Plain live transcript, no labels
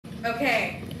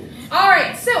Okay. All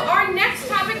right, so our next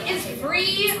topic is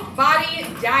free body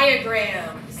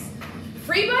diagrams.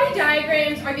 Free body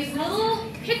diagrams are these little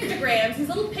pictograms, these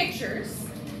little pictures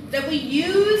that we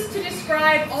use to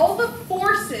describe all the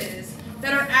forces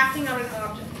that are acting on an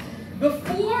object.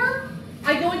 Before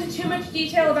I go into too much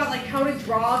detail about like how to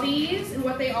draw these and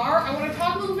what they are, I want to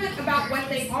talk a little bit about what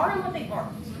they are and what they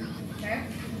aren't. Okay?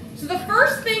 So the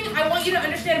first thing I want you to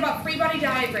understand about free body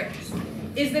diagrams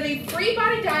is that a free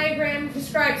body diagram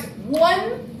describes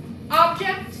one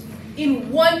object in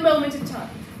one moment of time.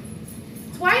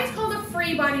 That's why it's called a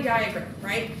free body diagram,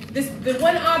 right? The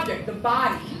one object, the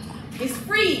body, is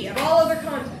free of all other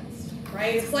context,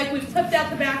 right? It's like we've clipped out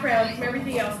the background from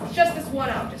everything else. It's just this one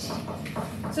object.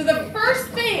 So the first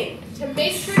thing to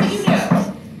make sure that you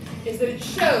know is that it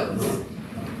shows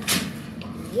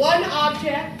one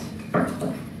object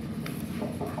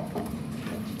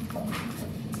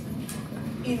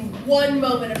in one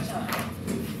moment of time.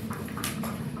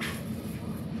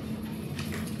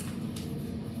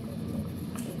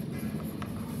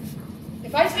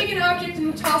 If I take an object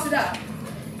and toss it up,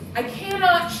 I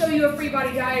cannot show you a free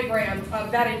body diagram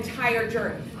of that entire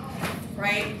journey,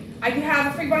 right? I can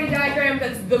have a free body diagram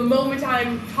that's the moment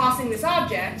I'm tossing this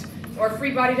object, or a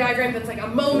free body diagram that's like a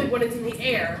moment when it's in the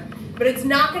air, but it's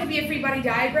not going to be a free body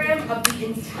diagram of the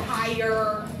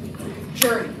entire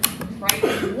journey, right?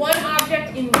 One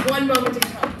object in one moment of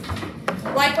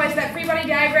time. Likewise, that free body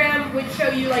diagram would show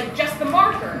you like just the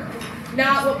marker,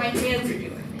 not what my hands are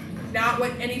doing, not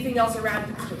what anything else around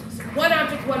it is doing. So one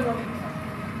object, one moment of time.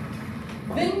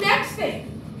 The next thing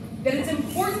that it's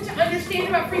important to understand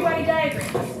about free body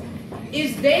diagrams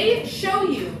is they show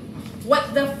you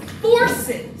what the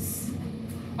forces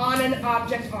on an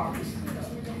object are.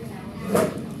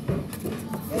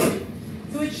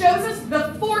 So it shows us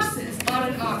the forces on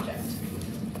an object.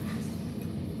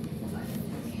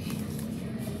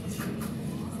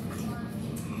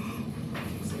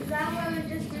 Is that why we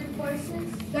just did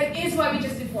forces? That is why we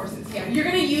just did forces, yeah. You're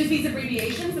going to use these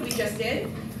abbreviations that we just did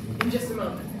in just a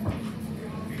moment.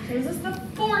 Shows us the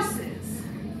forces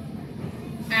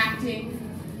acting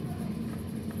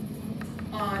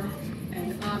on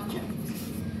an object.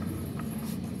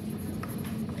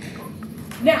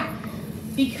 Now,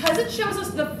 because it shows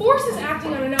us the forces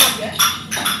acting on an object,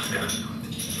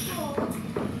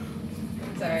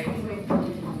 sorry.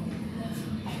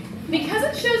 Because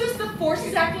it shows us the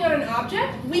forces acting on an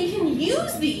object, we can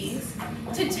use these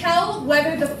to tell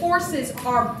whether the forces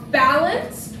are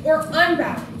balanced or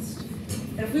unbalanced.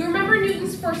 And if we remember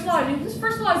Newton's first law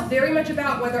is very much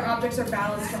about whether objects are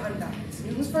balanced or unbalanced.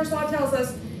 Newton's first law tells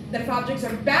us that if objects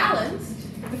are balanced,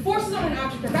 if the forces on an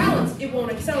object are balanced, it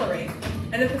won't accelerate.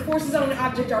 And if the forces on an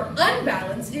object are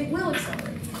unbalanced, it will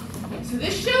accelerate. So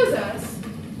this shows us,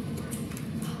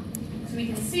 so we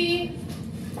can see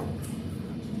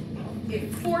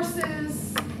if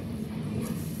forces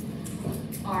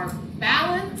are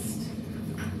balanced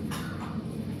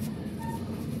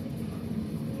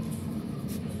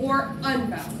or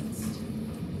unbalanced.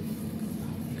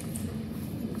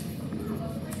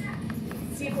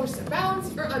 See if forces are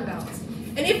balanced or unbalanced.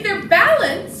 And if they're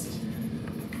balanced,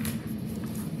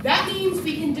 that means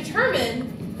we can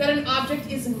determine that an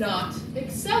object is not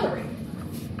accelerating.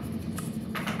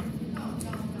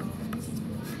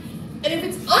 And if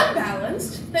it's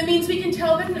unbalanced, that means we can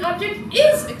tell that an object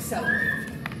is accelerating.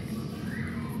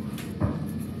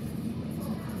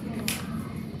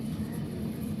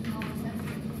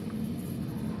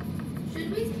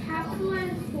 Should we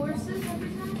capitalize forces every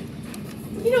time?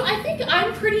 You know, I think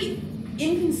I'm pretty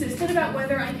inconsistent about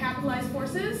whether I capitalize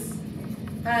forces.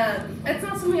 That's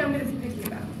not something I'm going to be picky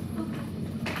about.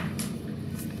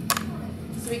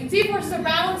 So we can see if forces are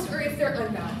balanced or if they're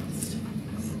unbalanced.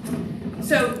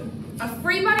 So a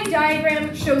free body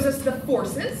diagram shows us the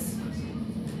forces.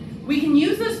 We can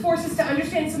use those forces to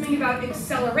understand something about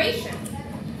acceleration.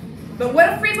 But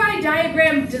what a free body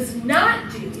diagram does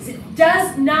not do is it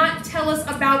does not tell us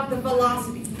about the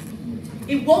velocity.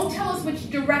 It won't tell us which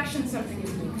direction something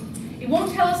is moving. It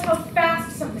won't tell us how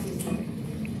fast something is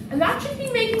moving. And that should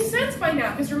be making sense by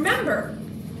now, because remember,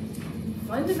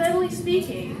 fundamentally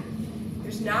speaking,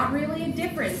 there's not really a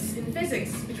difference in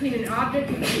physics between an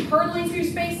object that's hurtling through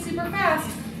space super fast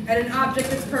and an object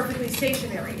that's perfectly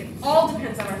stationary. It all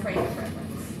depends on our frame of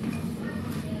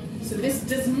reference. So this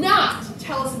does not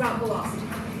tell us about velocity.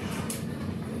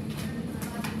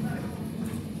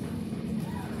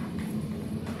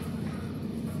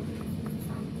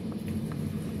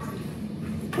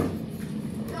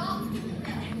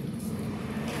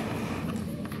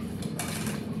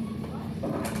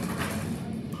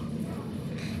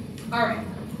 All right.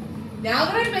 Now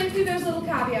that I've went through those little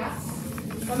caveats,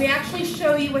 let me actually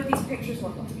show you what these pictures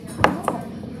look like.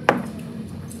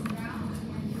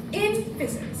 In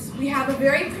physics, we have a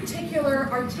very particular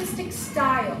artistic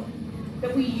style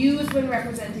that we use when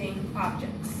representing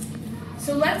objects.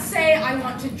 So let's say I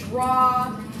want to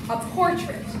draw a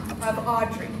portrait of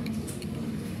Audrey,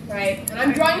 right? And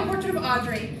I'm drawing a portrait of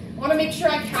Audrey. I want to make sure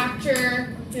I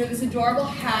capture, this adorable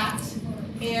hat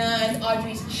and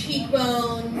Audrey's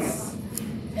cheekbones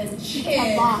and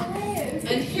chin.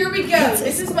 And here we go.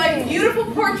 This is my beautiful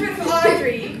portrait of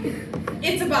Audrey.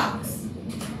 It's a box.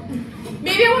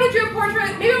 Maybe I want to do a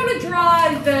portrait. Maybe I want to draw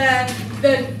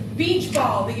the beach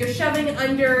ball that you're shoving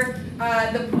under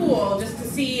the pool just to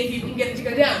see if you can get it to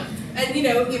go down. And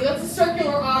that's a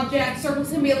circular object.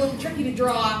 Circles can be a little tricky to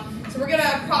draw, so we're going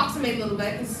to approximate a little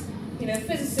bit because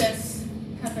physicists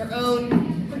have their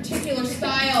own particular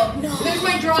style. No. So there's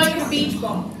my drawing of a beach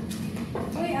ball.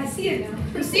 Oh yeah, I see it now.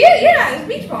 You see it? Yeah, there's a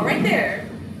beach ball right there.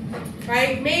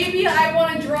 Right? Maybe I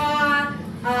want to draw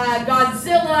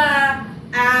Godzilla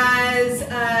as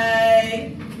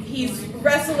he's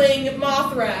wrestling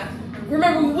Mothra.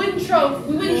 Remember, we wouldn't show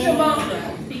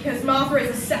Mothra because Mothra is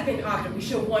a second object. We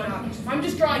show one object. So if I'm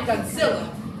just drawing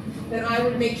Godzilla, then I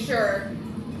would make sure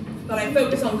that I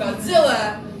focus on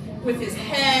Godzilla with his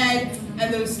head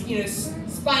and those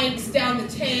spikes down the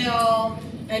tail.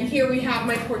 And here we have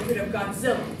my portrait of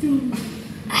Godzilla.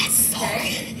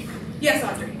 Okay? Yes,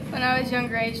 Audrey. When I was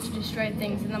younger, I used to destroy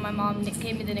things, and then my mom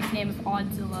gave me the nickname of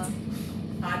Odzilla.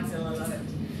 Odzilla, love it.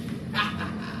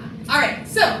 All right,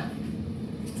 so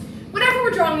whenever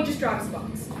we're drawing, we just draw this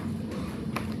box.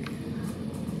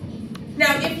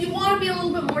 Now, if you want to be a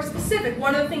little bit more specific,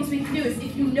 one of the things we can do is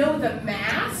if you know the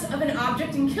mass of an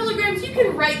object in kilograms, you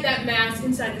can write that mass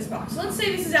inside this box. So let's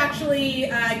say this is actually,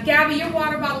 Gabby, your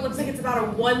water bottle looks like it's about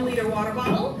a 1 liter water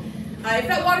bottle. If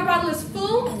that water bottle is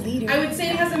full, I would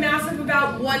say it has a mass of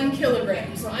about 1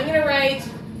 kilogram. So I'm going to write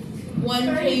 1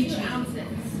 kg. 32 ounces.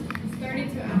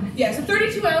 32 ounces. Yeah, so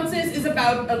 32 ounces is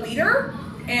about a liter.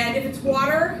 And if it's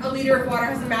water, a liter of water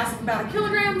has a mass of about 1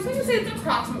 kilogram. So I'm going to say it's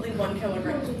approximately 1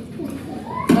 kilogram.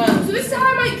 So this is how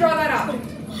I might draw that object.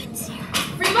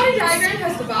 Free body diagram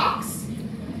has the box.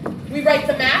 We write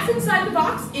the mass inside the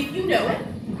box, if you know it.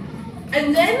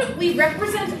 And then we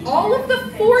represent all of the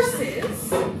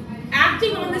forces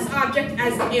acting on this object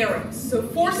as arrows. So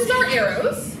forces are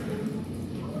arrows.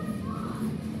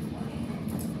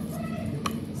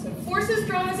 So forces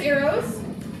drawn as arrows.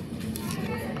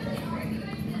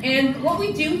 And what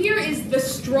we do here is the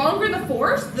stronger the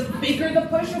force, the bigger the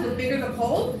push or the bigger the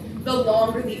pull, the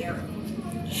longer the arrow.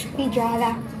 Should we draw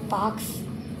that box?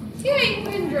 Yeah, you can go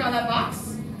ahead and draw that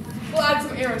box. We'll add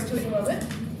some arrows to it in a moment.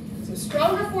 So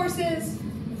stronger forces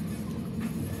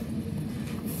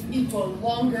equal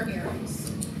longer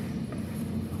arrows.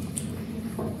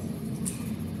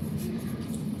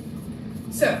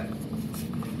 So,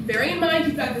 bearing in mind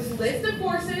you've got this list of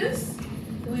forces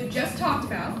that we've just talked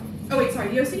about. Oh wait, sorry,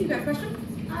 Yossi, you got a question?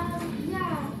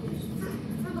 Yeah.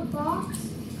 For the box,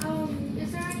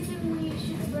 is there anything we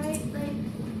should write?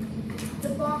 Like, the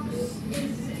box is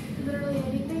literally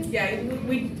anything? Yeah,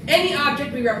 any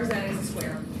object we represent as a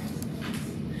square.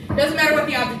 Doesn't matter what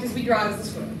the object is, we draw it as a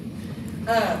square.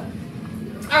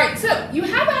 All right, so you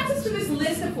have access to this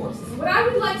list of forces. What I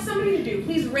would like somebody to do,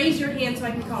 please raise your hand so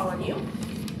I can call on you,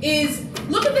 is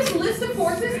look at this list of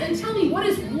forces and tell me what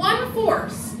is one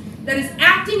force that is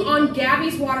acting on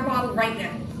Gabby's water bottle right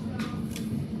now.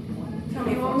 Tell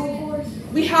me a force.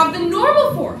 We have the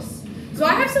normal force. So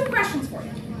I have some questions for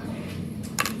you.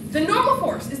 The normal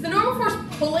force, is the normal force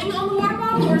pulling on the water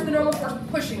bottle or is the normal force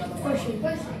pushing on the water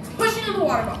bottle? Pushing on the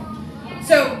water bottle.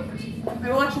 So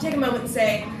I want you to take a moment and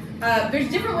say, there's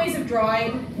different ways of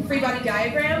drawing free body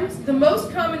diagrams. The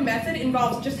most common method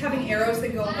involves just having arrows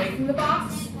that go away from the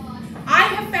box. I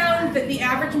have found that the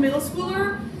average middle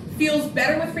schooler feels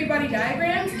better with free body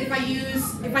diagrams if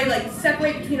I like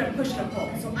separate between a push and a pull.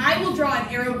 So I will draw an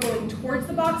arrow going towards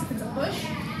the box if it's a push,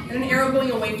 and an arrow going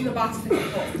away from the box if it's a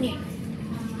pull. Yeah.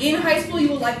 In high school, you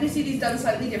will likely see these done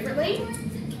slightly differently.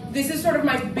 This is sort of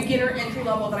my beginner entry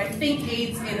level that I think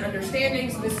aids in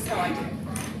understanding, so this is how I do it.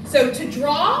 So to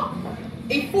draw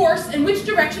a force, in which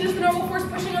direction is the normal force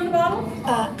pushing on the bottle?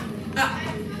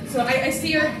 So I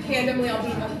see your hand, Emily, I'll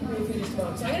move you just a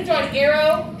moment. So I'm going to draw an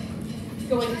arrow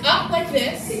going up like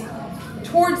this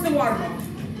towards the water bottle.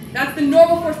 That's the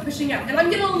normal force pushing out. And I'm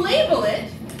going to label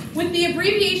it with the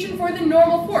abbreviation for the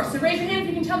normal force. So raise your hand if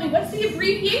you can tell me what's the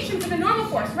abbreviation for the normal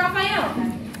force. Raphael?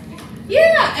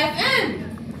 Yeah, Fn.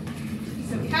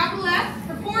 So capital F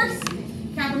for force,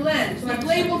 capital N. So I've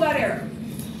labeled that arrow.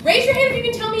 Raise your hand if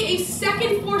you can tell me a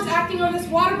second force acting on this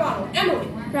water bottle. Emily?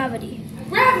 Gravity.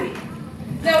 Gravity.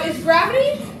 Now, is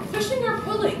gravity pushing or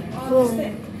pulling on this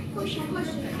thing? Pushing.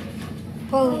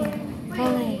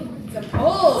 Pulling. It's a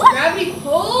pull. Gravity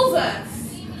pulls us.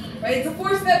 Right? It's a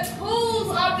force that pulls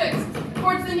objects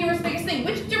towards the nearest biggest thing.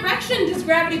 Which direction does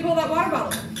gravity pull that water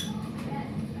bottle?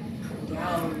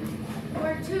 Down.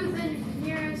 Or to the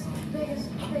nearest biggest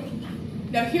thing.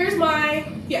 Now here's my,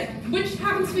 which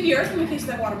happens to be the Earth in the case of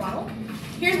that water bottle.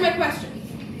 Here's my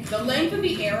question. The length of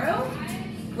the arrow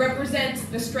represents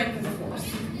the strength of the force.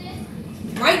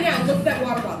 Right now, look at that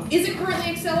water bottle. Is it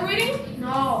currently accelerating?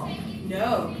 No.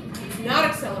 No, it's not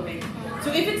accelerating.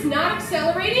 So if it's not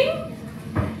accelerating,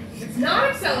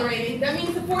 that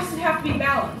means the forces have to be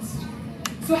balanced.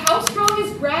 So how strong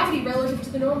is gravity relative to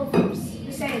the normal force?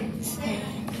 The same.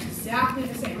 Exactly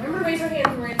the same. Remember, raise your hands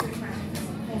when we're answering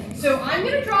questions. So I'm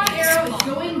going to draw an arrow that's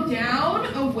going down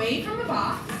away from the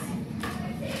box,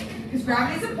 because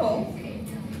gravity is a pull,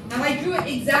 and I drew it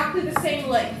exactly the same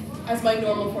length as my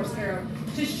normal force arrow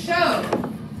to show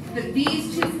that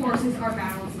these two forces are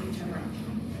balancing each other out.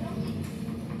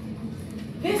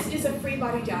 This is a free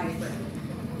body diagram.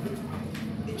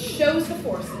 It shows the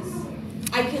forces.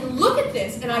 I can look at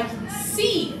this and I can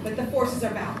see that the forces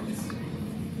are balanced.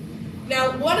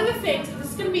 Now, one of the things,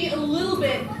 this is going to be a little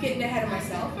bit getting ahead of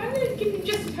myself, but I'm going to give you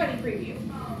just a tiny preview.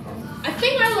 A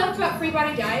thing I love about free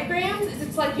body diagrams is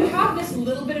it's like you have this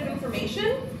little bit of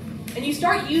information, and you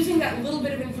start using that little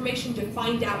bit of information to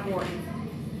find out more info.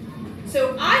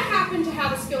 So I happen to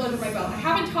have a skill under my belt. I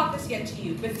haven't taught this yet to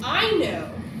you, but I know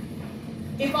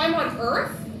if I'm on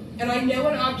Earth and I know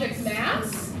an object's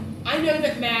mass, I know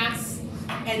that mass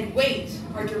and weight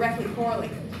are directly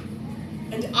correlated.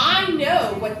 And I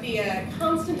know what the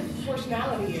constant of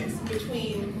proportionality is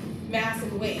between mass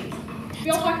and weight. Have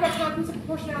you all talked about constants of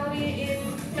proportionality in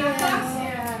math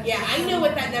class? Yeah, I know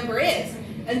what that number is.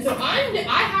 And so I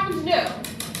happen to know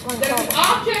that if an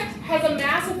object has a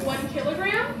mass of 1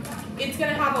 kilogram, it's going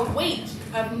to have a weight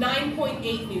of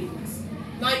 9.8 newtons.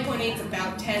 9.8 is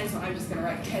about 10, so I'm just going to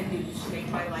write 10 newtons to make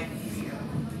my life easier.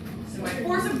 So my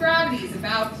force of gravity is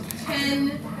about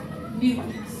 10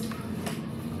 newtons.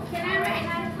 Can I write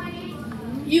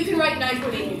 9.8? You can write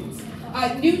 9.8 newtons.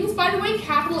 Newtons, by the way,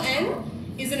 capital N,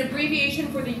 is an abbreviation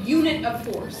for the unit of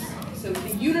force. So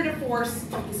the unit of force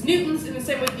is newtons, in the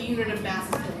same way the unit of mass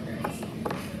is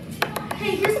kilograms.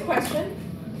 Hey, here's a question.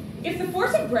 If the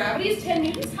force of gravity is 10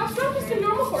 newtons, how strong does the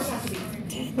normal force have to be?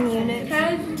 10 units.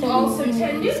 10, also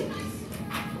 10 newtons.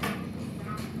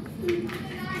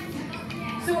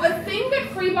 So a thing that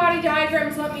free body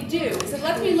diagrams let me do is it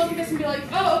lets me look at this and be like,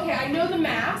 oh, okay, I know the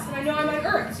mass, and I know I'm on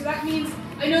Earth, so that means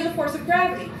I know the force of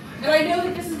gravity. And I know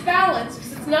that this is balanced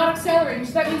because it's not accelerating,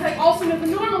 so that means I also know the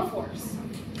normal force.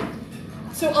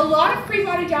 So a lot of free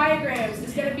body diagrams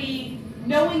is going to be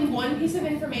knowing one piece of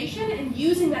information and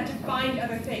using that to find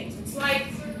other things. It's like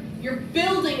you're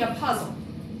building a puzzle.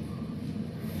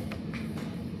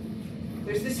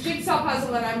 There's this jigsaw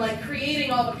puzzle and I'm like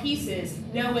creating all the pieces,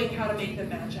 knowing how to make them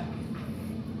match up.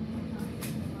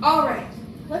 All right,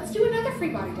 let's do another free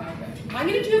body diagram. I'm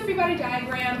going to do a free body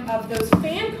diagram of those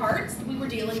fan carts that we were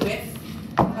dealing with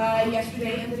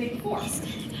yesterday and the day before.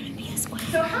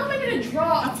 So how am I going to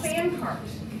draw a fan cart?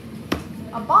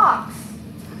 A box.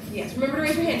 Yes, remember to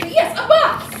raise your hand. Yes, a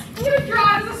box. I'm going to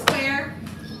draw it as a square.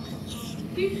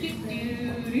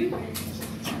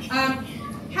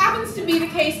 Happens to be the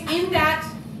case in that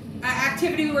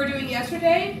activity we were doing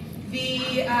yesterday, the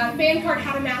fan cart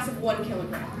had a mass of 1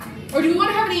 kilogram. Or do we want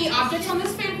to have any objects on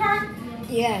this fan cart?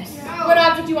 Yes. What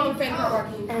object do you want on the fan cart,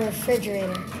 Joaquin? A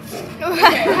refrigerator.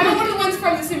 Okay, how about one of the ones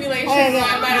from the simulation? Okay,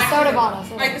 the soda bottle.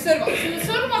 All right, the soda bottle. So the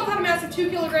soda bottle had a mass of 2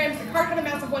 kilograms, the cart had a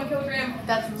mass of 1 kilogram.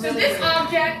 That's So really this good.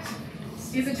 object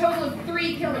is a total of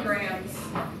 3 kilograms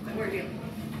that we're dealing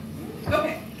with.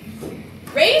 Okay.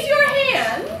 Raise your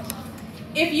hand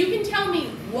if you can tell me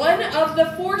one of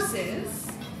the forces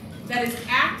that is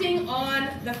acting on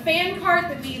the fan cart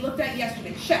that we looked at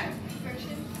yesterday. Check.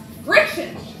 Friction.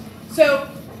 Friction. So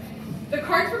the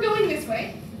carts were going this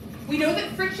way. We know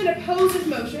that friction opposes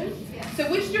motion. So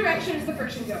which direction is the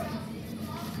friction going?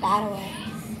 That way.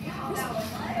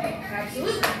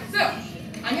 Absolutely. So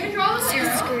I'm going to draw this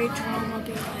arrow.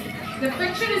 The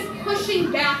friction is pushing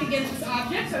back against this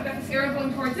object. So I've got this arrow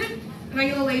going towards it. And I'm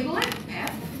going to label it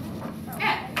F.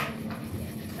 F.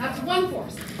 That's one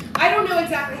force. I don't know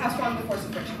exactly how strong the force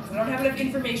of friction is. I don't have enough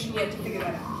information yet to figure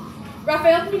that out.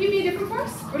 Raphael, can you give me a different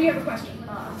force? Or do you have a question?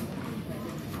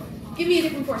 Give me a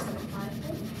different force then.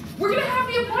 We're going to have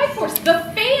the applied force. The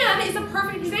fan is a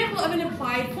perfect example of an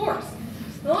applied force.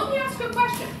 Now let me ask you a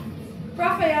question.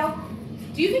 Raphael,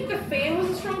 do you think the fan was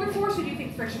a stronger force or do you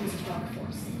think friction was a stronger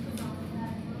force?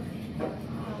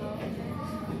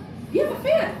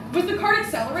 Was the cart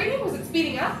accelerating? Was it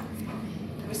speeding up?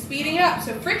 It was speeding up.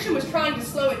 So friction was trying to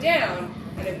slow it down,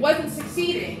 and it wasn't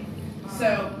succeeding.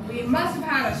 So we must have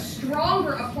had a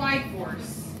stronger applied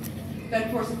force than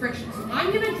force of friction. So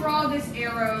I'm going to draw this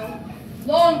arrow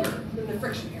longer than the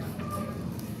friction arrow.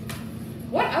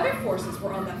 What other forces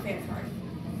were on that fan cart?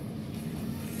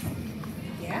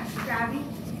 Yeah? Gravity.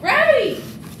 Gravity!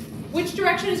 Which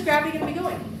direction is gravity going to be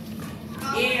going?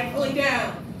 Yeah, pulling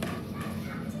down.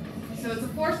 So it's a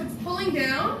force that's pulling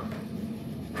down.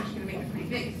 I'm actually going to make it pretty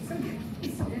big. It's going to be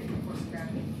a significant force of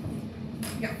gravity.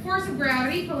 You've got force of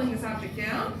gravity pulling this object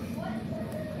down.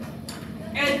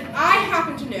 And I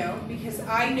happen to know, because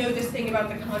I know this thing about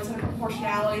the constant of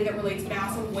proportionality that relates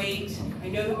mass and weight. I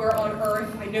know that we're on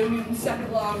Earth. I know Newton's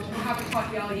second law, which I haven't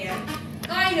taught y'all yet.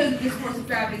 I know that this force of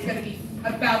gravity is going to be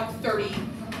about 30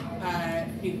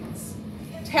 newtons.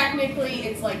 Technically,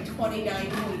 it's like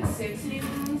 29.6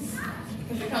 newtons,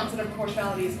 because the constant of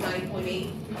proportionality is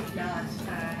 9.8, not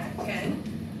 10.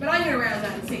 But I'm going to round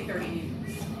that and say 30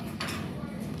 newtons.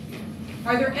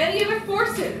 Are there any other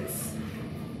forces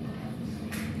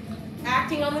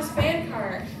acting on this fan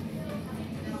cart?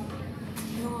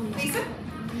 Lisa?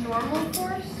 Normal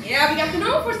force? Yeah, we got the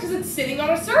normal force because it's sitting on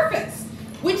a surface.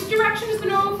 Which direction is the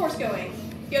normal force going?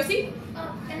 Yossi?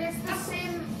 And it's the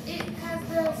same, it has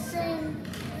the same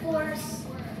force,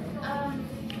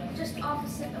 just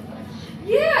opposite of that.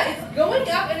 Yeah, it's going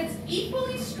up and it's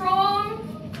equally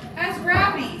strong as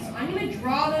gravity. So I'm going to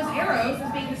draw those arrows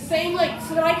as being the same length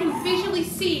so that I can visually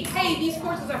see, hey, these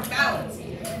forces are balanced.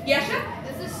 Yesha?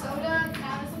 Does the soda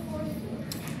count as a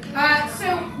force?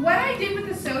 So what I did with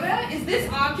the soda is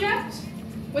this object,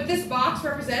 what this box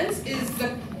represents, is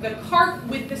the cart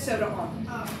with the soda on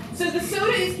it. So the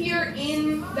soda is here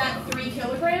in that 3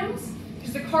 kilograms,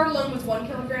 because the cart alone was 1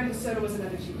 kilogram, the soda was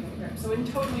another 2 kilograms. So in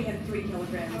total we had 3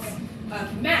 kilograms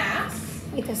of mass,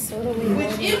 With the soda we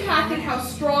which impacted how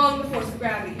strong the force of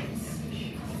gravity is.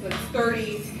 So it's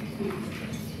 30.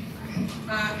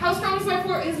 How strong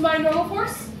is my normal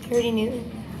force? 30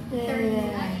 Newton.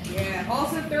 Yeah,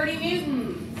 also 30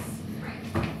 newtons.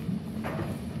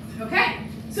 Okay,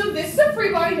 so this is a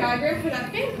free body diagram for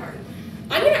that fan cart.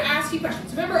 I'm going to ask you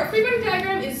questions. Remember, a free body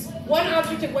diagram is one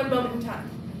object at one moment in time.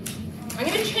 I'm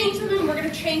going to change them and we're going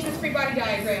to change this free body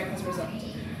diagram as a result.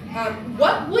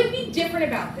 What would be different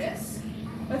about this?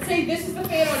 Let's say this is the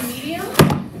fan on medium.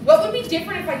 What would be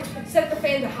different if I set the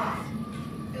fan to high?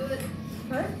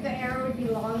 The arrow would be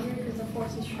longer because the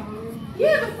force is stronger.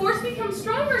 Yeah, the force becomes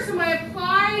stronger, so my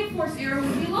applied force arrow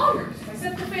would be longer. So if I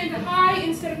set the fan to high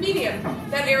instead of medium,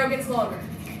 that arrow gets longer.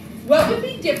 What would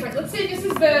be different? Let's say this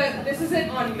is it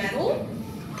on metal.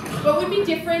 What would be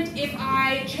different if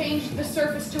I changed the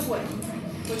surface to wood,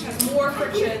 which has more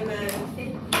friction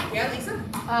than? Yeah, Lisa?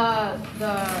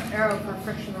 The arrow for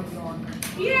friction would be longer.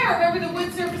 Yeah, remember the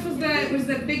wood surface was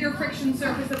the bigger friction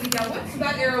surface that we dealt with, so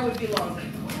that arrow would be longer.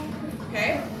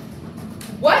 Okay?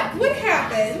 What would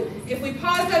happen if we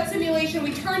paused that simulation,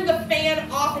 we turned the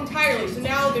fan off entirely, so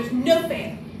now there's no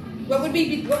fan? What would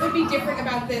be different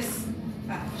about this?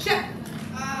 Shep?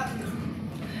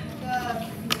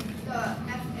 The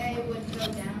FA would go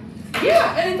down.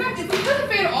 Yeah, and in fact, if we turn the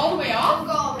fan all the way It'll off,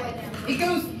 go all the way down. it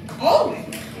goes all the way.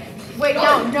 Wait,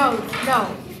 no.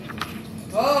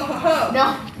 Oh, ho, ho.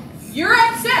 No. You're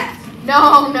upset.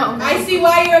 No. I see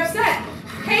why you're upset.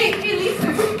 Hey,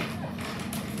 Lisa.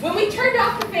 When we turned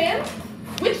off the fan,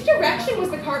 which direction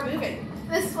was the cart moving?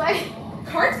 This way.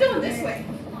 Cart's going this way.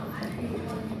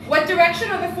 What direction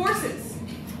are the forces?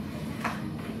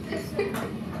 This way.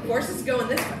 Forces going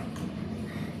this way.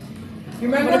 You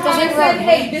remember But it how I doesn't said, run.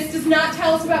 hey, this does not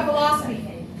tell us about velocity.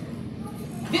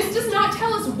 This does not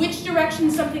tell us which direction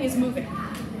something is moving.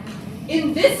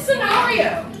 In this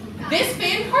scenario, this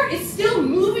fan cart is still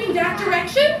moving that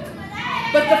direction,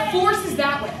 but the force is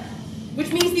that way,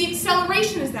 which means the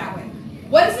acceleration is that way.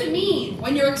 What does it mean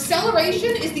when your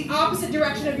acceleration is the opposite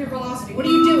direction of your velocity? What are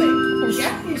you doing?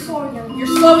 Yeah? You're slowing down. You're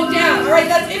slowing down. All right,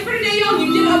 that's it for today, y'all.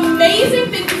 You did amazing.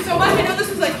 Thank you so much. I know this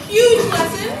was a huge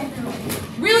lesson.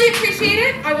 Really appreciate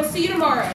it. I will see you tomorrow.